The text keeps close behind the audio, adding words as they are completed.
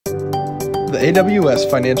the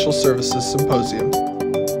AWS Financial Services Symposium,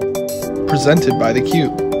 presented by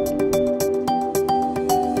theCUBE.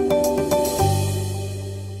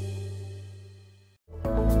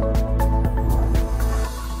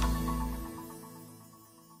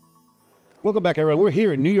 Welcome back, everyone. We're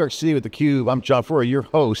here in New York City with theCUBE. I'm John Furrier, your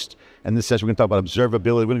host. And this session, we're going to talk about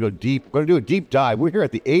observability. We're going to go deep. We're going to do a deep dive. We're here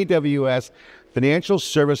at the AWS Financial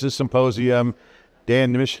Services Symposium.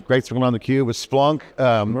 Dan Nimish, great to come on theCUBE with Splunk,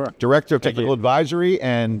 Director of Technical Advisory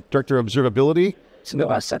and Director of Observability.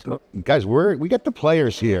 Guys, we got the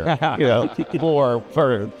players here, you know, for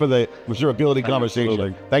the observability conversation.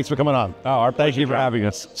 Absolutely. Thanks for coming on. Oh, thank you for having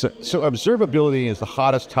us. So observability is the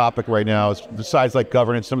hottest topic right now. It's besides like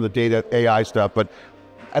governance, some of the data, AI stuff, but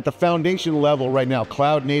at the foundation level right now,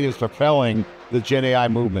 cloud natives propelling the Gen AI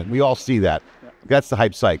movement. We all see that. That's the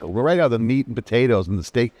hype cycle. We're right now, the meat and potatoes and the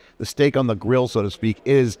steak on the grill, so to speak,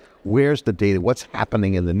 is where's the data? What's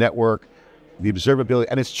happening in the network, the observability,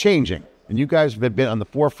 and it's changing. And you guys have been on the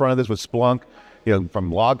forefront of this with Splunk, you know,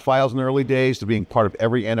 from log files in the early days to being part of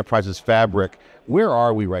every enterprise's fabric. Where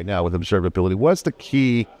are we right now with observability? What's the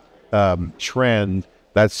key trend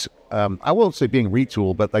that's, I won't say being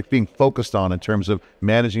retooled, but like being focused on in terms of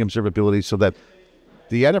managing observability so that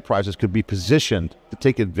the enterprises could be positioned to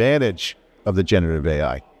take advantage of the generative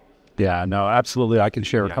AI? Yeah, no, absolutely. I can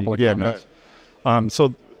share a couple of comments.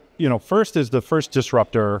 So, you know, first is the first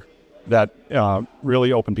disruptor that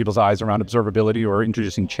really opened people's eyes around observability or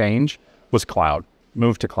introducing change was cloud,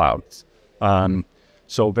 move to cloud.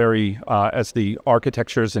 So very, as the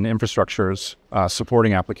architectures and infrastructures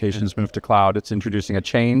supporting applications move to cloud, it's introducing a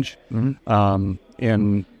change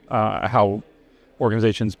in how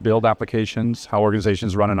organizations build applications, how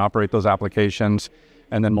organizations run and operate those applications,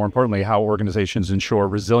 and then more importantly, how organizations ensure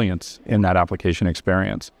resilience in that application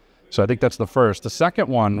experience. So I think that's the first. The second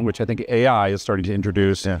one, which I think AI is starting to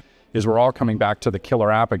introduce, is we're all coming back to the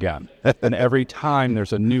killer app again. And every time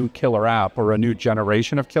there's a new killer app or a new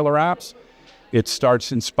generation of killer apps, it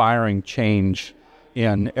starts inspiring change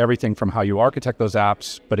in everything from how you architect those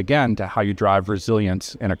apps, but again, to how you drive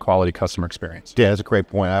resilience and a quality customer experience. Yeah, that's a great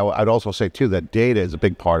point. I'd also say too that data is a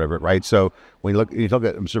big part of it, right? So when you look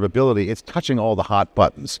at observability, it's touching all the hot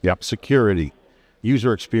buttons. Yep. Security,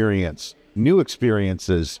 user experience, new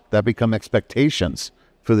experiences that become expectations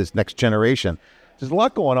for this next generation. There's a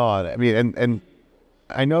lot going on. I mean, and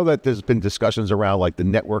I know that there's been discussions around like the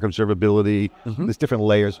network observability, there's different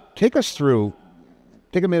layers. Take us through,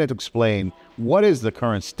 take a minute to explain what is the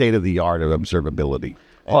current state of the art of observability,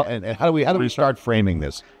 and how do we start framing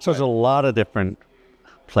this? So there's a lot of different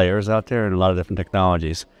players out there and a lot of different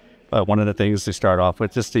technologies. But one of the things to start off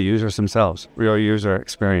with is the users themselves, real user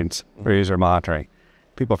experience, real user monitoring.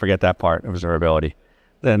 People forget that part of observability.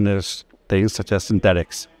 Then there's things such as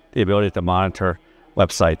synthetics, the ability to monitor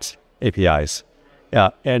websites, APIs,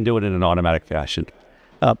 and do it in an automatic fashion.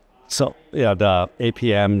 So the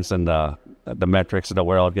APMs and the metrics of the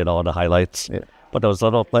world get all the highlights, but those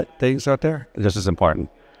little things out there are just as important.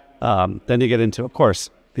 Then you get into, of course,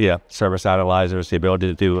 the service analyzers, the ability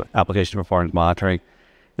to do application performance monitoring,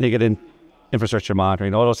 and you get in infrastructure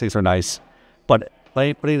monitoring. All those things are nice, but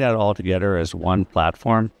putting that all together as one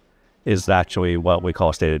platform is actually what we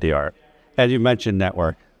call state-of-the-art. And you mentioned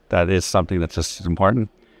network. That is something that's just as important,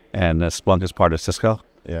 and Splunk is part of Cisco.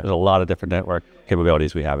 There's a lot of different network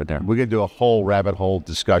capabilities we have in there. We're going to do a whole rabbit hole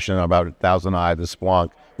discussion about 1000i, the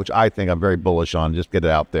Splunk, which I think I'm very bullish on. Just get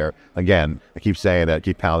it out there. Again, I keep saying that, I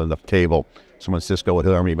keep pounding the table. Someone at Cisco would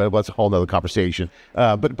hear me, but that's a whole nother conversation.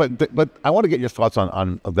 But I want to get your thoughts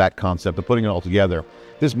on that concept of putting it all together.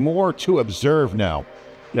 There's more to observe now.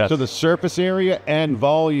 Yes. So the surface area and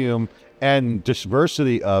volume and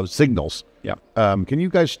diversity of signals. Can you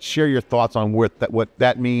guys share your thoughts on what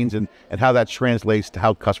that means and how that translates to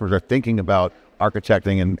how customers are thinking about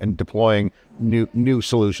architecting and deploying new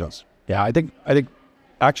solutions? Yeah, I think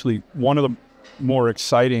actually one of the more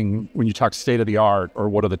exciting, when you talk state of the art or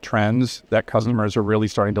what are the trends that customers are really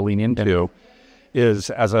starting to lean into,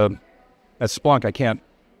 is as Splunk, I can't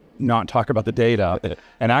not talk about the data.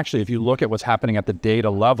 And actually, if you look at what's happening at the data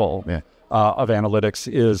level of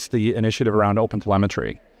analytics, is the initiative around open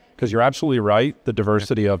telemetry. Because you're absolutely right, the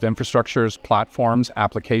diversity of infrastructures, platforms,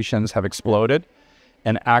 applications have exploded,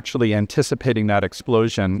 and actually anticipating that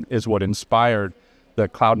explosion is what inspired the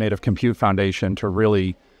Cloud Native Compute Foundation to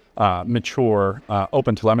really mature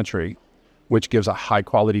open telemetry, which gives a high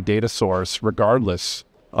quality data source regardless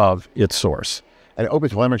of its source. And open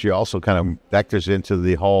telemetry also kind of vectors into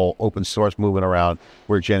the whole open source movement around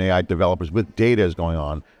where Gen AI developers with data is going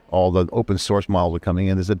on. All the open source models are coming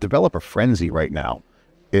in. There's a developer frenzy right now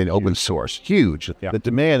in open source, huge. The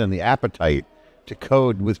demand and the appetite to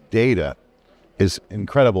code with data is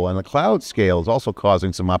incredible. And the cloud scale is also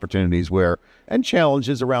causing some opportunities and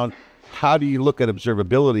challenges around how do you look at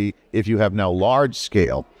observability if you have now large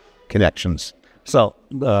scale connections? So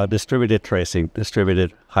distributed tracing,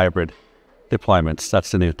 distributed hybrid deployments,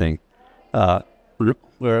 that's the new thing. We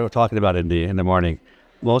were talking about in the morning,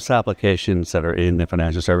 most applications that are in the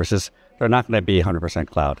financial services, they're not going to be 100%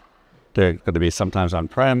 cloud. They're going to be sometimes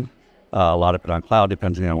on-prem, a lot of it on cloud,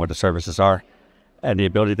 depending on what the services are. And the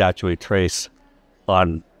ability to actually trace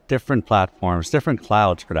on different platforms, different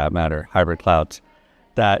clouds for that matter, hybrid clouds,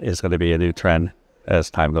 that is going to be a new trend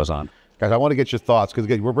as time goes on. Guys, I want to get your thoughts because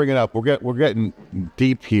again, we're getting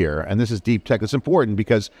deep here, and this is deep tech. It's important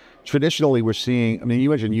because traditionally we're seeing, I mean,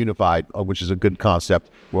 you mentioned unified, which is a good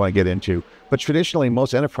concept we want to get into, but traditionally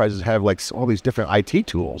most enterprises have like all these different IT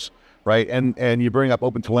tools, right? And you bring up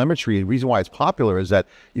open telemetry. The reason why it's popular is that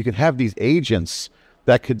you can have these agents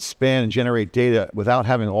that could span and generate data without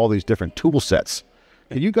having all these different tool sets.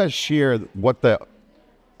 Can you guys share what the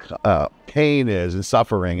pain is and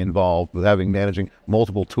suffering involved with managing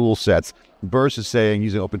multiple tool sets versus saying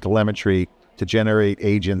using open telemetry to generate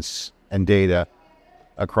agents and data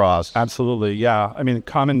across? Absolutely, yeah. I mean,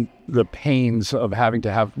 the pains of having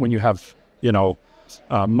to have, when you have,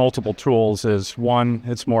 multiple tools is, one,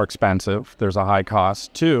 it's more expensive. There's a high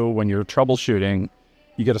cost. Two, when you're troubleshooting,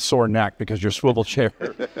 you get a sore neck because your swivel chair,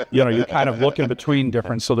 you're kind of looking between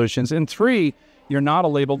different solutions. And three, you're not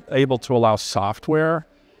able to allow software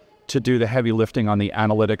to do the heavy lifting on the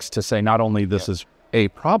analytics to say not only this is a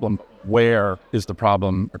problem, where is the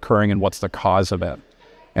problem occurring and what's the cause of it.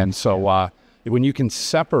 And so when you can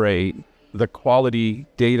separate the quality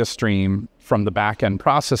data stream from the back-end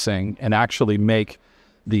processing and actually make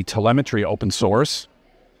the telemetry open source,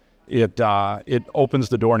 it opens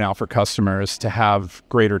the door now for customers to have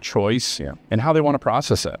greater choice in how they want to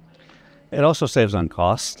process it. It also saves on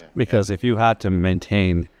cost because if you had to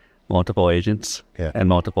maintain multiple agents and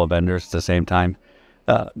multiple vendors at the same time,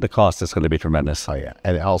 the cost is going to be tremendous. Oh yeah,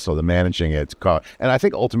 and also the managing it. And I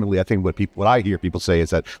think ultimately, what I hear people say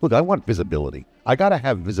is that, look, I want visibility. I got to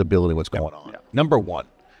have visibility of what's going on. Number one.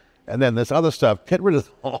 And then this other stuff, get rid of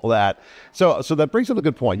all that. So that brings up a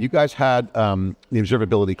good point. You guys had the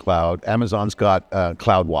Observability Cloud. Amazon's got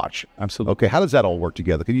CloudWatch. Absolutely. Okay, how does that all work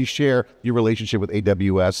together? Can you share your relationship with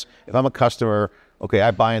AWS? If I'm a customer, okay,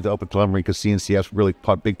 I buy into OpenTelemetry because CNCF is really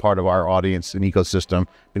a big part of our audience and ecosystem.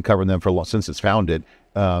 Been covering them for since it's founded,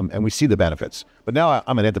 and we see the benefits. But now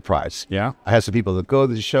I'm an enterprise. Yeah. I have some people that go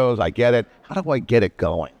to the shows. I get it. How do I get it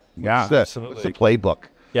going? Absolutely. What's the playbook?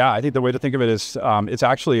 Yeah, I think the way to think of it is it's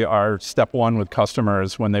actually our step one with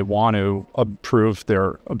customers when they want to improve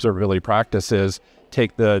their observability practices,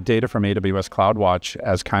 take the data from AWS CloudWatch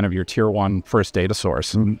as kind of your tier one first data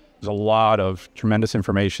source. Mm-hmm. There's a lot of tremendous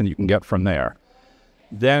information you can get from there.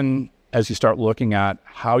 Then as you start looking at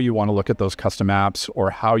how you want to look at those custom apps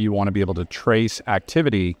or how you want to be able to trace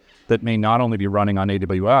activity that may not only be running on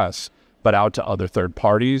AWS, but out to other third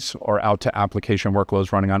parties or out to application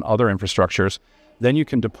workloads running on other infrastructures, then you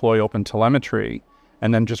can deploy open telemetry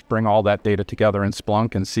and then just bring all that data together in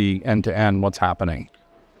Splunk and see end-to-end what's happening.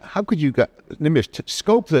 How could you, Nimish,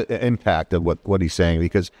 scope the impact of what he's saying?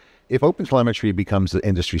 Because if open telemetry becomes the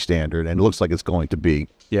industry standard, and it looks like it's going to be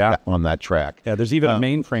on that track. Yeah, there's even a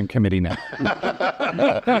mainframe committee now.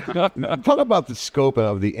 Talk about the scope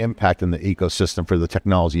of the impact in the ecosystem for the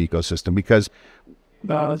technology ecosystem, because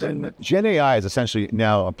Gen AI is essentially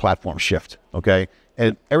now a platform shift, okay?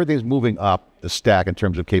 And everything's moving up the stack in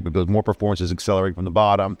terms of capabilities. More performance is accelerating from the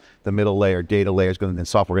bottom. The middle layer, data layers, and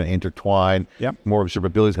software going to intertwine. Yep. More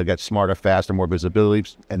observability is going to get smarter, faster, more visibility,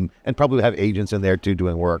 and probably have agents in there too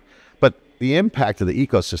doing work. But the impact of the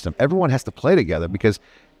ecosystem, everyone has to play together because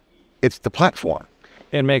it's the platform.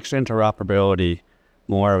 It makes interoperability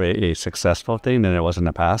more of a successful thing than it was in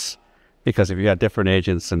the past. Because if you had different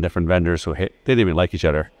agents and different vendors who didn't even like each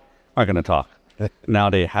other, aren't going to talk. Now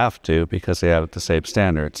they have to because they have the same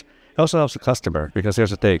standards. It also helps the customer because here's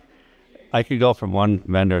the thing. I could go from one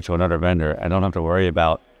vendor to another vendor. I don't have to worry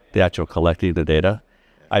about the actual collecting the data.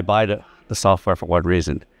 I buy the software for one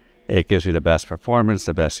reason. It gives you the best performance,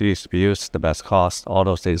 the best use, the best cost, all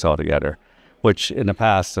those things all together. Which in the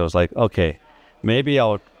past, it was like, okay, maybe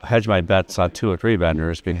I'll hedge my bets on 2 or 3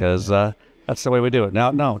 vendors because that's the way we do it. Now,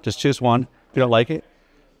 no, just choose one. If you don't like it,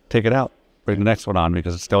 take it out. Bring the next one on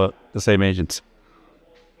because it's still the same agents.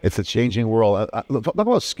 It's a changing world. Talk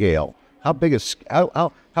about scale. How big is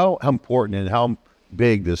how important and how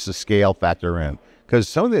big does the scale factor in? Because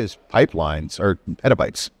some of these pipelines are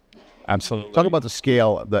petabytes. Absolutely. Talk about the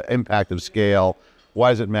scale, the impact of scale. Why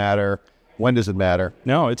does it matter? When does it matter?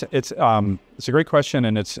 No, it's a great question,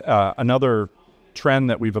 and it's another trend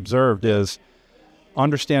that we've observed is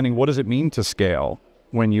understanding what does it mean to scale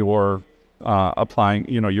when you're applying,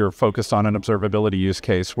 you're focused on an observability use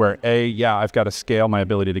case where I've got to scale my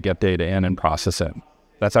ability to get data in and process it.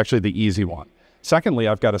 That's actually the easy one. Secondly,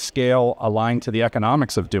 I've got to scale aligned to the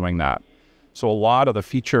economics of doing that. So a lot of the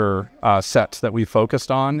feature sets that we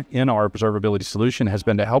focused on in our observability solution has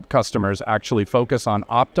been to help customers actually focus on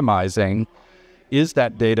optimizing, is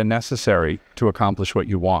that data necessary to accomplish what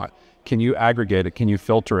you want? Can you aggregate it? Can you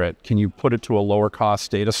filter it? Can you put it to a lower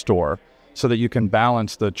cost data store so that you can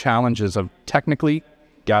balance the challenges of technically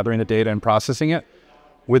gathering the data and processing it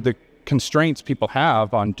with the constraints people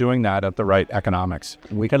have on doing that at the right economics?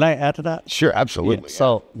 Can I add to that? Sure, absolutely. Yeah.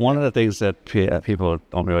 So one of the things that people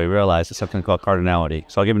don't really realize is something called cardinality.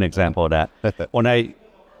 So I'll give you an example of that. When I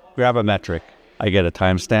grab a metric, I get a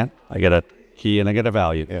timestamp, I get a key, and I get a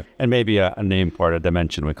value, and maybe a name for it, a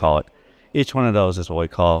dimension, we call it. Each one of those is what we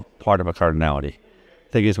call part of a cardinality.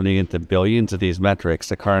 The thing is, when you get into billions of these metrics,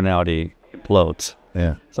 the cardinality implodes.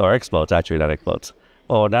 Or explodes, actually, not explodes.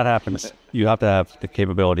 Well, when that happens, you have to have the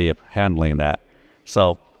capability of handling that.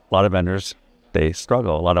 So a lot of vendors, they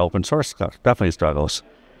struggle. A lot of open source stuff definitely struggles.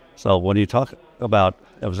 So when you talk about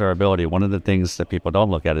observability, one of the things that people don't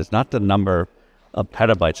look at is not the number of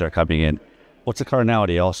petabytes that are coming in. What's the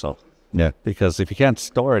cardinality also? Because if you can't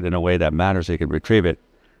store it in a way that matters so you can retrieve it,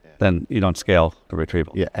 then you don't scale the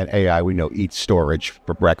retrieval. And AI, we know, eats storage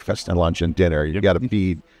for breakfast and lunch and dinner. You got to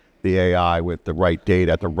feed the AI with the right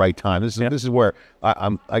data at the right time. This is where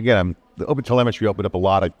I'm the open telemetry opened up a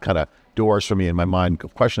lot of kind of doors for me in my mind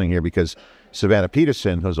of questioning here, because Savannah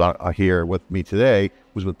Peterson, who's here with me today,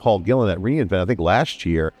 was with Paul Gillen at reInvent, I think last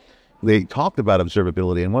year. They talked about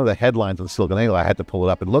observability, and one of the headlines on SiliconANGLE, I had to pull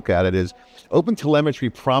it up and look at it, is open telemetry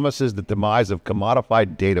promises the demise of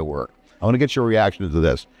commodified data work. I want to get your reaction to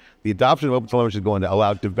this. The adoption of open telemetry is going to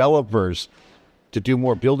allow developers to do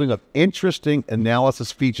more building of interesting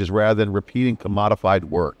analysis features rather than repeating commodified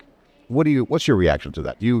work. What's your reaction to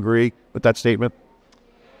that? Do you agree with that statement?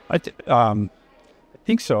 I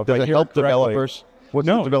think so. Does it help developers? What's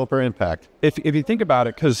the developer impact? If you think about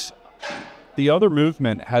it, because the other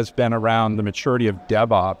movement has been around the maturity of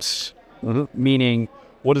DevOps, meaning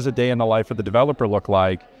what does a day in the life of the developer look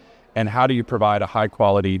like, and how do you provide a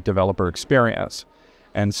high-quality developer experience?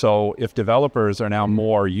 And so if developers are now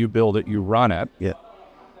more, you build it, you run it,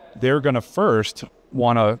 they're going to first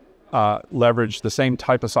want to leverage the same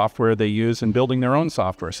type of software they use in building their own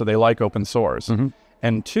software. So they like open source.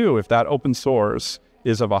 And two, if that open source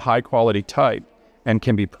is of a high-quality type and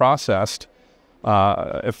can be processed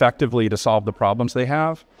effectively to solve the problems they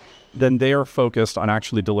have, then they are focused on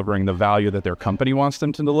actually delivering the value that their company wants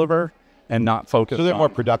them to deliver, and not focused. So they're more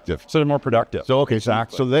productive. So they're more productive. So okay,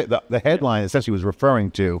 exactly. So the headline essentially was referring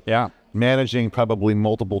to managing probably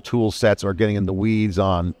multiple tool sets or getting in the weeds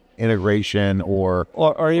on integration or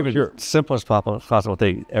even simplest possible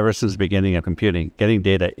thing. Ever since the beginning of computing, getting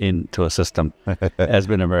data into a system has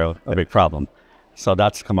been a big problem. So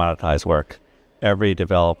that's commoditized work. Every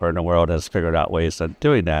developer in the world has figured out ways of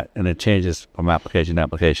doing that, and it changes from application to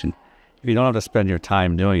application. If you don't have to spend your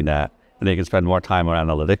time doing that, and you can spend more time on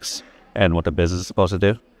analytics and what the business is supposed to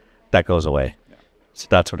do, that goes away. So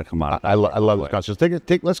that's what a commodity. I love this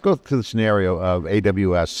concept. Let's go through the scenario of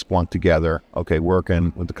AWS, Splunk together,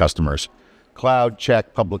 working with the customers. Cloud,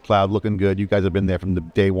 check, public cloud, looking good. You guys have been there from the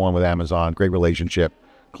day one with Amazon, great relationship.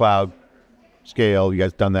 Cloud, scale, you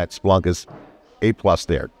guys done that. Splunk is A+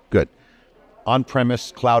 there, good.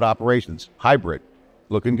 On-premise, cloud operations, hybrid,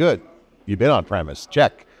 looking good. You've been on-premise,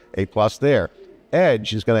 check, A+ there.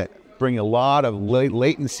 Edge is going to bring a lot of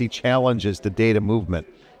latency challenges to data movement.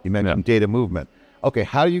 You mentioned data movement. Okay,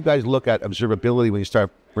 how do you guys look at observability when you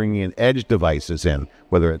start bringing in edge devices in,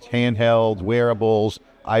 whether it's handheld, wearables,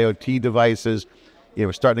 IoT devices?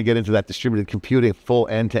 We're starting to get into that distributed computing, full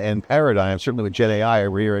end-to-end paradigm. Certainly with Gen AI,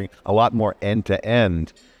 we're hearing a lot more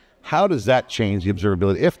end-to-end. How does that change the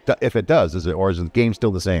observability? If it does, is the game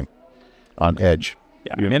still the same on edge?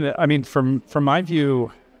 Yeah, I mean, from my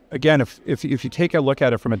view, again, if you take a look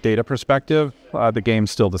at it from a data perspective, the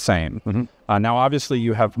game's still the same. Now, obviously,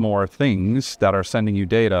 you have more things that are sending you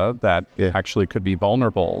data that actually could be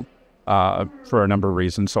vulnerable for a number of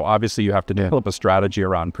reasons. So obviously, you have to develop a strategy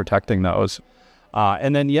around protecting those.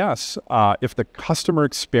 And then, yes, if the customer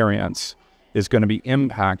experience is going to be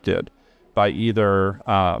impacted by either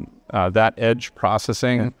that edge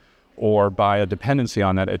processing or by a dependency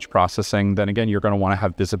on that edge processing, then again, you're going to want to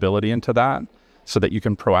have visibility into that so that you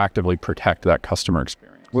can proactively protect that customer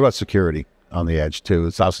experience. What about security on the edge too?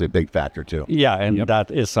 It's obviously a big factor too. Yeah, and that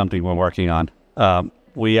is something we're working on.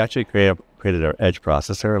 We actually created our edge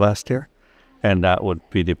processor last year, and that would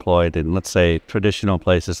be deployed in, let's say, traditional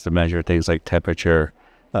places to measure things like temperature,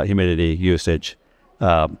 humidity, usage,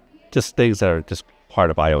 just things that are just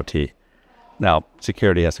part of IoT. Now,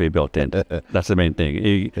 security has to be built in. That's the main thing.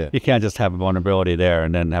 You can't just have a vulnerability there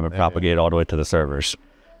and then have it propagate all the way to the servers.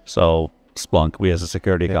 So Splunk, we as a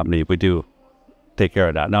security company, we do take care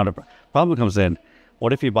of that. Now, the problem comes in,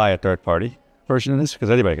 what if you buy a third-party version of this? Because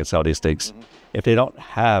anybody can sell these things. If they don't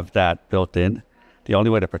have that built in, the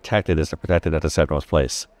only way to protect it is to protect it at the central's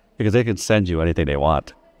place. Because they can send you anything they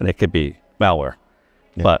want, and it could be malware.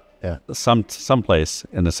 But some place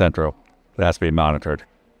in the central that has to be monitored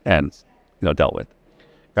and dealt with.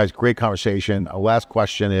 Guys, great conversation. Our last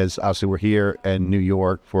question is, obviously we're here in New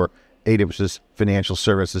York for AWS Financial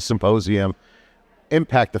Services Symposium.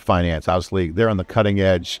 Impact of finance, obviously they're on the cutting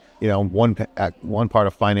edge. One part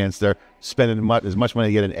of finance, they're spending as much money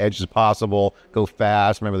to get an edge as possible, go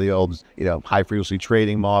fast. Remember the old, high frequency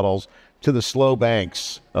trading models, to the slow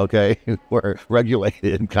banks, okay, who are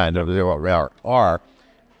regulated kind of, are.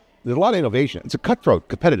 There's a lot of innovation. It's a cutthroat,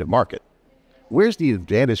 competitive market. Where's the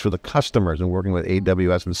advantage for the customers in working with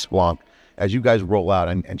AWS and Splunk as you guys roll out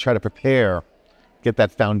and try to prepare, get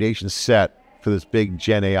that foundation set for this big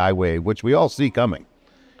Gen AI wave, which we all see coming?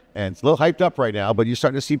 And it's a little hyped up right now, but you're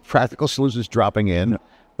starting to see practical solutions dropping in,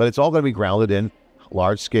 but it's all going to be grounded in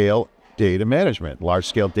large-scale data management,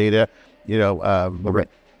 large-scale data,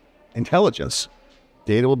 intelligence.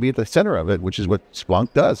 Data will be at the center of it, which is what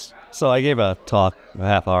Splunk does. So I gave a talk a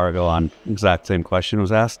half hour ago on exact same question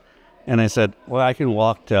was asked. And I said, well, I can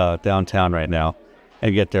walk to downtown right now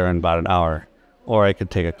and get there in about an hour, or I could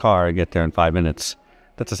take a car and get there in 5 minutes.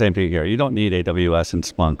 That's the same thing here. You don't need AWS and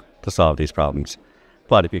Splunk to solve these problems.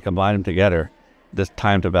 But if you combine them together, the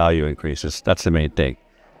time to value increases. That's the main thing.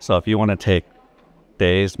 So if you want to take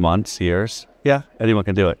days, months, years, anyone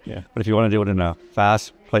can do it. But if you want to do it in a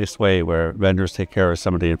fast-paced way where vendors take care of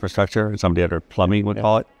some of the infrastructure and some of the other plumbing, we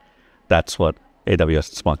call it, that's what AWS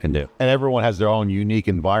and Splunk can do. And everyone has their own unique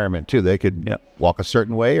environment too. They could walk a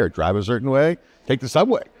certain way or drive a certain way, take the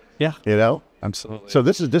subway. Absolutely. So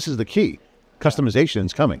this is the key. Customization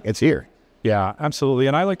is coming. It's here. Yeah, absolutely.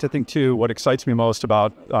 And I like to think too, what excites me most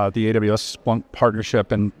about the AWS Splunk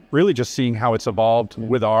partnership and really just seeing how it's evolved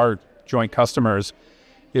with our joint customers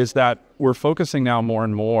is that we're focusing now more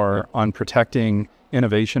and more on protecting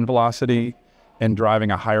innovation velocity and driving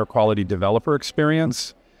a higher quality developer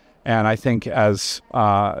experience. And I think as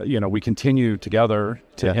we continue together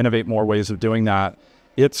to innovate more ways of doing that,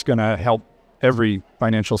 it's going to help every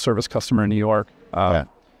financial service customer in New York.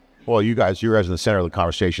 Well, you're guys in the center of the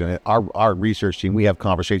conversation. Our research team, we have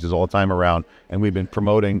conversations all the time around, and we've been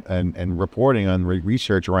promoting and reporting on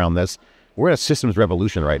research around this. We're in a systems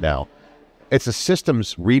revolution right now. It's a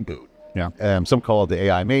systems reboot. Some call it the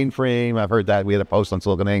AI mainframe. I've heard that. We had a post on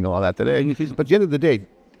SiliconANGLE on that today. But at the end of the day,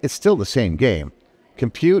 it's still the same game.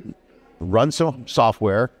 Compute, run some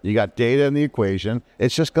software, you got data in the equation.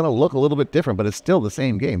 It's just going to look a little bit different, but it's still the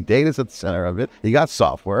same game. Data's at the center of it. You got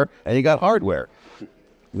software, and you got hardware.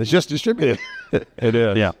 It's just distributed. It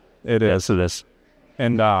is. Yeah. It is. Yes, it is.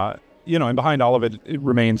 And, and behind all of it, it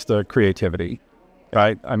remains the creativity,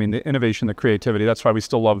 right? I mean, the innovation, the creativity, that's why we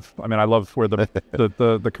still love, I love where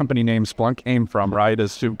the company name Splunk came from, right,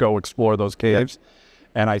 is to go explore those caves.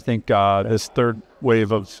 And I think this third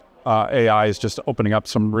wave of AI is just opening up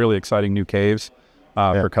some really exciting new caves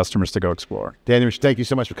for customers to go explore. Dan Nimish, thank you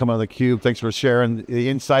so much for coming on theCUBE. Thanks for sharing the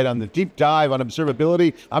insight on the deep dive on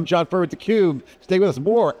observability. I'm John Furrier with theCUBE. Stay with us.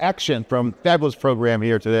 More action from fabulous program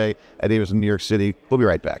here today at AWS in New York City. We'll be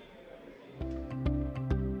right back.